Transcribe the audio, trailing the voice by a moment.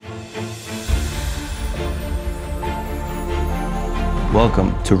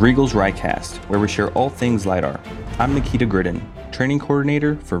Welcome to RIEGL's RiCAST, where we share all things LiDAR. I'm Nikita Gridden, training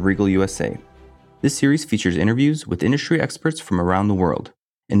coordinator for RIEGL USA. This series features interviews with industry experts from around the world,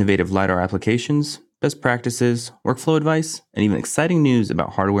 innovative LiDAR applications, best practices, workflow advice, and even exciting news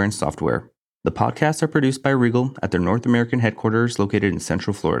about hardware and software. The podcasts are produced by RIEGL at their North American headquarters located in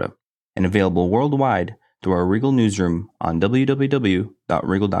Central Florida and available worldwide through our RIEGL newsroom on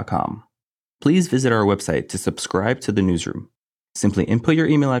www.riegl.com. Please visit our website to subscribe to the newsroom. Simply input your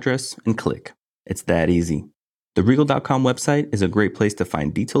email address and click. It's that easy. The riegl.com website is a great place to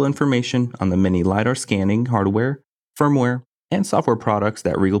find detailed information on the many LiDAR scanning hardware, firmware, and software products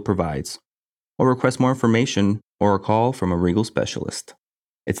that RIEGL provides. Or request more information or a call from a RIEGL specialist.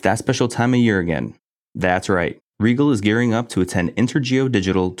 It's that special time of year again. That's right. RIEGL is gearing up to attend INTERGEO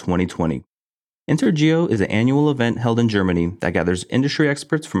Digital 2020. INTERGEO is an annual event held in Germany that gathers industry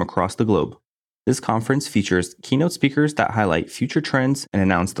experts from across the globe. This conference features keynote speakers that highlight future trends and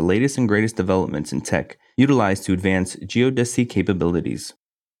announce the latest and greatest developments in tech utilized to advance geodesy capabilities.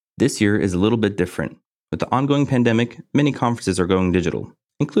 This year is a little bit different. With the ongoing pandemic, many conferences are going digital,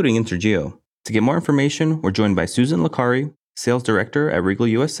 including INTERGEO. To get more information, we're joined by Susan Licari, Sales Director at RIEGL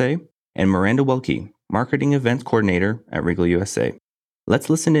USA, and Miranda Welky, Marketing Events Coordinator at RIEGL USA.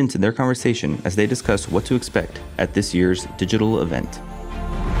 Let's listen in to their conversation as they discuss what to expect at this year's digital event.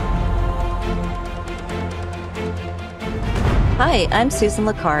 Hi, I'm Susan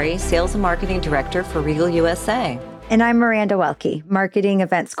Licari, Sales and Marketing Director for RIEGL USA. And I'm Miranda Welky, Marketing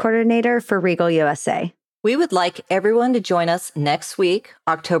Events Coordinator for RIEGL USA. We would like everyone to join us next week,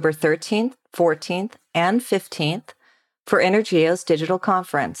 October 13th, 14th, and 15th, for INTERGEO's digital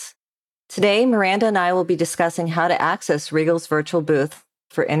conference. Today, Miranda and I will be discussing how to access RIEGL's virtual booth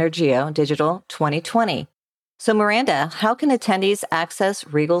for INTERGEO Digital 2020. So Miranda, how can attendees access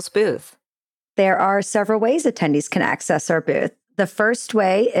RIEGL's booth? There are several ways attendees can access our booth. The first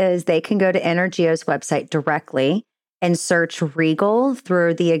way is they can go to INTERGEO's website directly and search RIEGL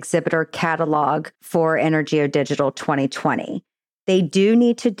through the exhibitor catalog for INTERGEO Digital 2020. They do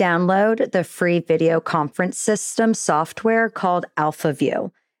need to download the free video conference system software called AlphaView.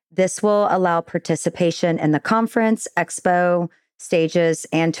 This will allow participation in the conference, expo, stages,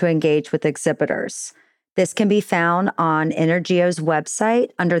 and to engage with exhibitors. This can be found on INTERGEO's website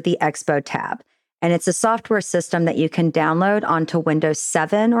under the Expo tab, and it's a software system that you can download onto Windows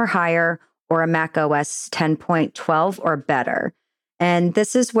 7 or higher or a Mac OS 10.12 or better. And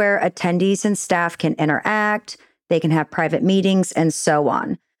this is where attendees and staff can interact, they can have private meetings, and so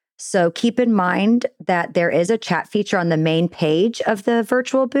on. So keep in mind that there is a chat feature on the main page of the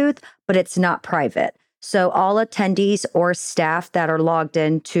virtual booth, but it's not private. So all attendees or staff that are logged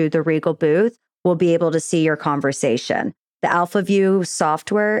into the RIEGL booth will be able to see your conversation. The AlphaView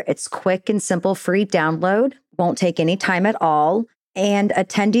software, it's quick and simple, free download, won't take any time at all. And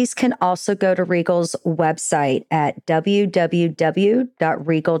attendees can also go to RIEGL's website at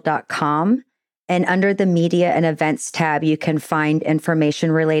www.riegl.com. And under the Media and Events tab, you can find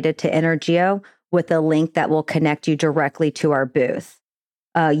information related to INTERGEO with a link that will connect you directly to our booth.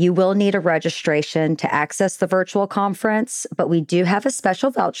 You will need a registration to access the virtual conference, but we do have a special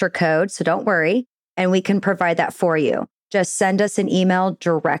voucher code, so don't worry, and we can provide that for you. Just send us an email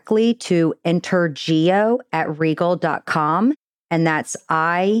directly to intergeo@riegl.com, and that's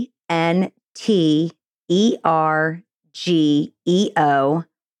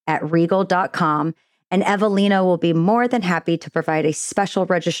INTERGEO@riegl.com, and Evelina will be more than happy to provide a special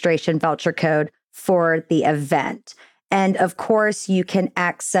registration voucher code for the event. And of course, you can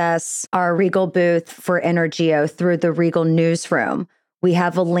access our RIEGL booth for INTERGEO through the RIEGL newsroom. We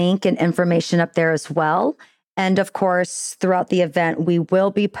have a link and information up there as well. And of course, throughout the event, we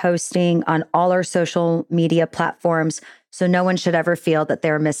will be posting on all our social media platforms, so no one should ever feel that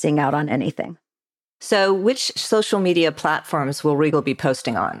they're missing out on anything. So which social media platforms will RIEGL be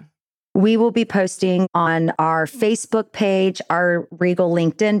posting on? We will be posting on our Facebook page, our RIEGL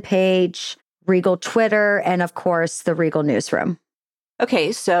LinkedIn page, RIEGL Twitter, and of course, the RIEGL newsroom.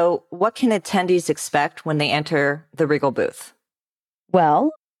 Okay, so what can attendees expect when they enter the RIEGL booth?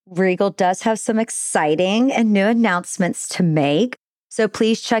 Well, RIEGL does have some exciting and new announcements to make, so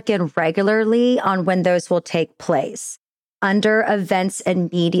please check in regularly on when those will take place. Under events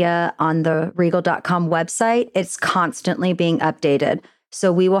and media on the riegl.com website, it's constantly being updated.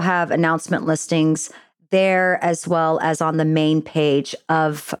 So we will have announcement listings there as well as on the main page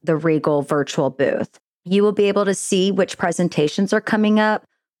of the RIEGL virtual booth. You will be able to see which presentations are coming up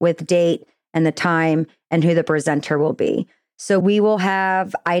with date and the time and who the presenter will be. So we will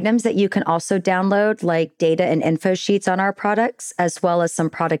have items that you can also download, like data and info sheets on our products, as well as some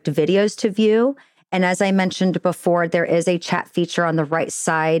product videos to view. And as I mentioned before, there is a chat feature on the right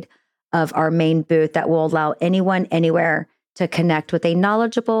side of our main booth that will allow anyone anywhere to connect with a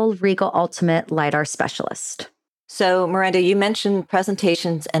knowledgeable RIEGL Ultimate LiDAR specialist. So, Miranda, you mentioned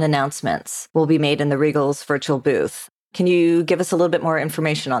presentations and announcements will be made in the RIEGL's virtual booth. Can you give us a little bit more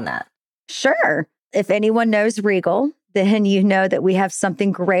information on that? Sure. If anyone knows RIEGL, then you know that we have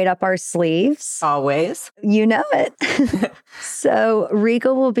something great up our sleeves. Always. You know it. So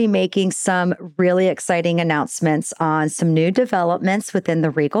RIEGL will be making some really exciting announcements on some new developments within the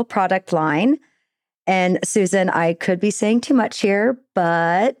RIEGL product line. And Susan, I could be saying too much here,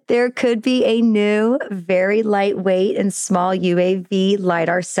 but there could be a new, very lightweight and small UAV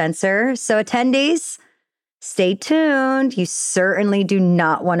LiDAR sensor. So attendees, stay tuned. You certainly do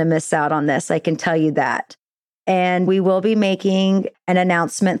not want to miss out on this. I can tell you that. And we will be making an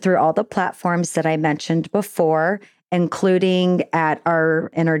announcement through all the platforms that I mentioned before, including at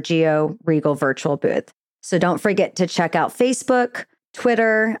our INTERGEO RIEGL virtual booth. So don't forget to check out Facebook,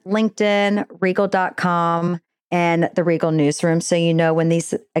 Twitter, LinkedIn, RIEGL.com, and the RIEGL newsroom so you know when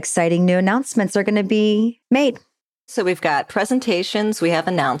these exciting new announcements are going to be made. So we've got presentations, we have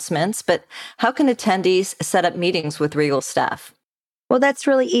announcements, but how can attendees set up meetings with RIEGL staff? Well, that's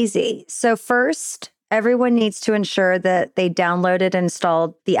really easy. So first, everyone needs to ensure that they downloaded and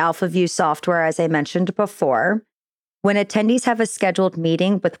installed the AlphaView software, as I mentioned before. When attendees have a scheduled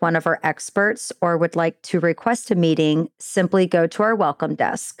meeting with one of our experts or would like to request a meeting, simply go to our welcome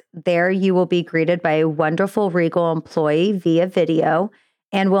desk. There you will be greeted by a wonderful RIEGL employee via video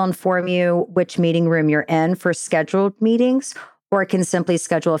and will inform you which meeting room you're in for scheduled meetings, or can simply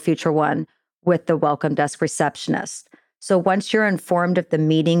schedule a future one with the welcome desk receptionist. So once you're informed of the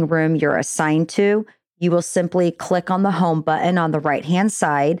meeting room you're assigned to, you will simply click on the home button on the right-hand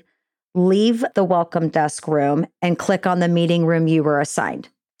side, leave the welcome desk room, and click on the meeting room you were assigned.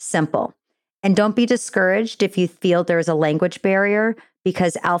 Simple. And don't be discouraged if you feel there's a language barrier,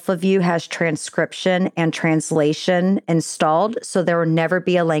 because AlphaView has transcription and translation installed, so there will never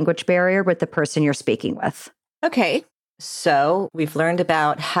be a language barrier with the person you're speaking with. Okay, so we've learned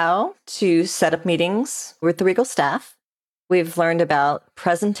about how to set up meetings with the RIEGL staff. We've learned about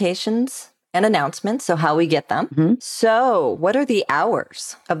presentations and announcements, so how we get them. Mm-hmm. So what are the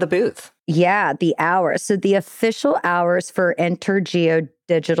hours of the booth? Yeah, the hours. So the official hours for INTERGEO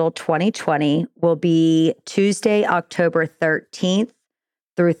Digital 2020 will be Tuesday, October 13th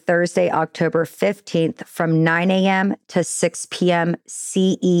through Thursday, October 15th from 9 a.m. to 6 p.m.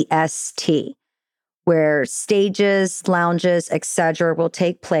 CEST, where stages, lounges, etc. will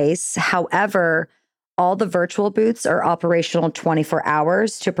take place. However, all the virtual booths are operational 24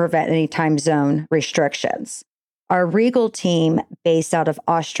 hours to prevent any time zone restrictions. Our RIEGL team, based out of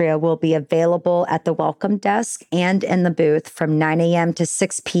Austria, will be available at the welcome desk and in the booth from 9 a.m. to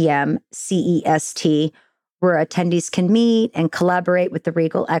 6 p.m. CEST, where attendees can meet and collaborate with the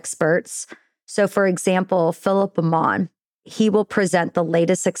RIEGL experts. So, for example, Philip Amon, he will present the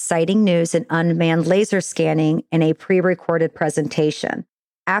latest exciting news in unmanned laser scanning in a pre-recorded presentation.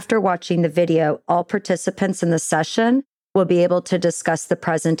 After watching the video, all participants in the session will be able to discuss the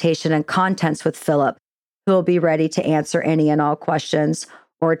presentation and contents with Philip, who will be ready to answer any and all questions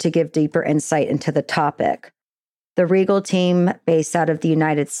or to give deeper insight into the topic. The RIEGL team, based out of the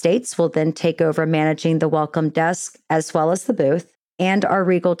United States, will then take over managing the welcome desk as well as the booth, and our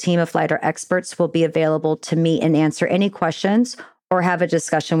RIEGL team of LiDAR experts will be available to meet and answer any questions or have a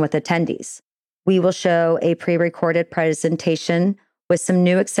discussion with attendees. We will show a pre-recorded presentation with some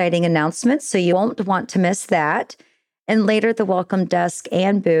new exciting announcements, so you won't want to miss that. And later, the welcome desk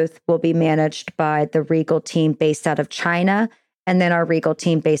and booth will be managed by the RIEGL team based out of China, and then our RIEGL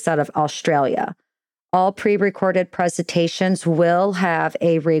team based out of Australia. All pre-recorded presentations will have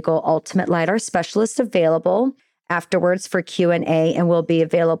a RIEGL Ultimate LiDAR specialist available afterwards for Q&A and will be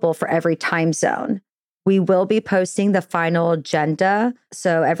available for every time zone. We will be posting the final agenda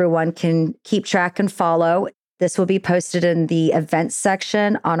so everyone can keep track and follow. This will be posted in the events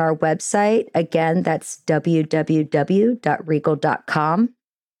section on our website. Again, that's www.riegl.com.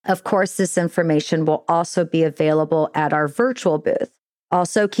 Of course, this information will also be available at our virtual booth.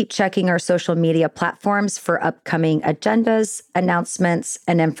 Also, keep checking our social media platforms for upcoming agendas, announcements,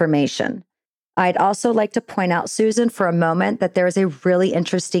 and information. I'd also like to point out, Susan, for a moment that there is a really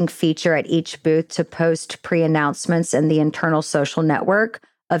interesting feature at each booth to post pre-announcements in the internal social network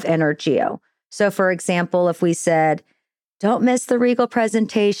of INTERGEO. So, for example, if we said, don't miss the RIEGL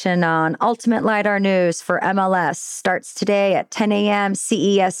presentation on Ultimate LiDAR News for MLS, starts today at 10 a.m.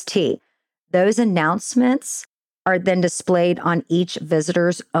 CEST. Those announcements are then displayed on each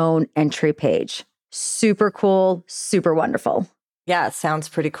visitor's own entry page. Super cool, super wonderful. Yeah, it sounds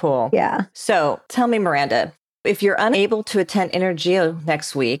pretty cool. Yeah. So tell me, Miranda, if you're unable to attend INTERGEO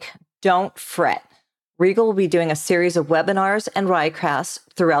next week, don't fret. RIEGL will be doing a series of webinars and RiCAST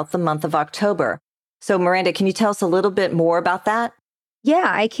throughout the month of October. So Miranda, can you tell us a little bit more about that?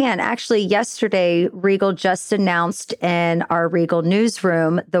 Yeah, I can. Actually, yesterday, RIEGL just announced in our RIEGL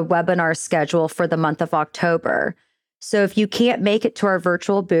newsroom the webinar schedule for the month of October. So if you can't make it to our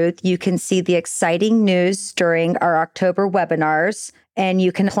virtual booth, you can see the exciting news during our October webinars, and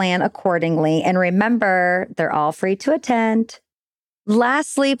you can plan accordingly. And remember, they're all free to attend.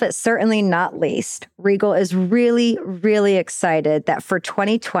 Lastly, but certainly not least, RIEGL is really, really excited that for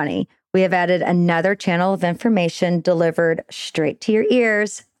 2020, we have added another channel of information delivered straight to your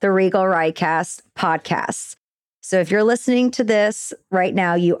ears, the RIEGL RiCAST podcast. So if you're listening to this right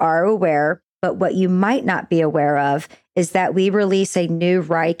now, you are aware, but what you might not be aware of is that we release a new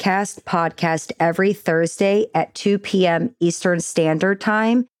RiCAST podcast every Thursday at 2 p.m. Eastern Standard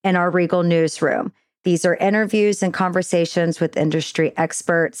Time in our RIEGL newsroom. These are interviews and conversations with industry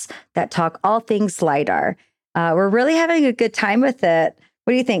experts that talk all things LiDAR. We're really having a good time with it.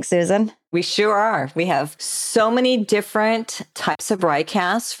 What do you think, Susan? We sure are. We have so many different types of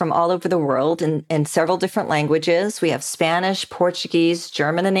RiCasts from all over the world in several different languages. We have Spanish, Portuguese,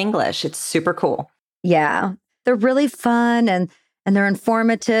 German, and English. It's super cool. Yeah, they're really fun and they're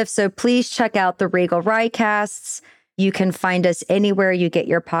informative. So please check out the RIEGL RiCasts. You can find us anywhere you get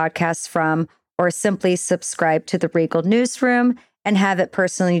your podcasts from, or simply subscribe to the RIEGL newsroom and have it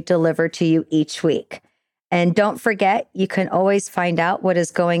personally delivered to you each week. And don't forget, you can always find out what is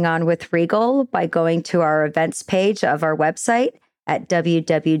going on with RIEGL by going to our events page of our website at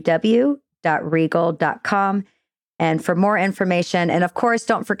www.riegl.com. And for more information, and of course,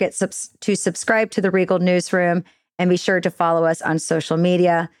 don't forget to subscribe to the RIEGL newsroom and be sure to follow us on social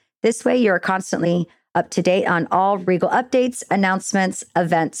media. This way, you're constantly up to date on all RIEGL updates, announcements,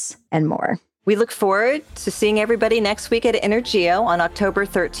 events, and more. We look forward to seeing everybody next week at INTERGEO on October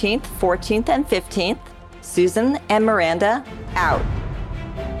 13th, 14th, and 15th. Susan and Miranda, out.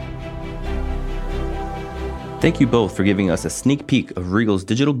 Thank you both for giving us a sneak peek of RIEGL's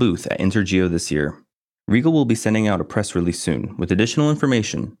digital booth at INTERGEO this year. RIEGL will be sending out a press release soon with additional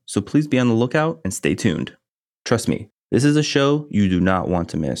information, so please be on the lookout and stay tuned. Trust me, this is a show you do not want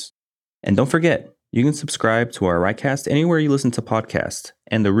to miss. And don't forget, you can subscribe to our RiCAST anywhere you listen to podcasts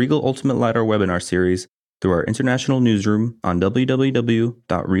and the RIEGL Ultimate LiDAR webinar series through our international newsroom on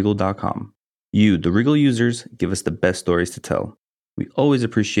www.riegl.com. You, the RIEGL users, give us the best stories to tell. We always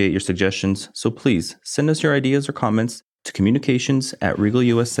appreciate your suggestions, so please send us your ideas or comments to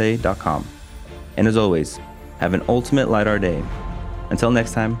communications@rieglusa.com. And as always, have an ultimate LiDAR day. Until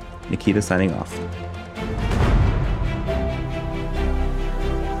next time, Nikita signing off.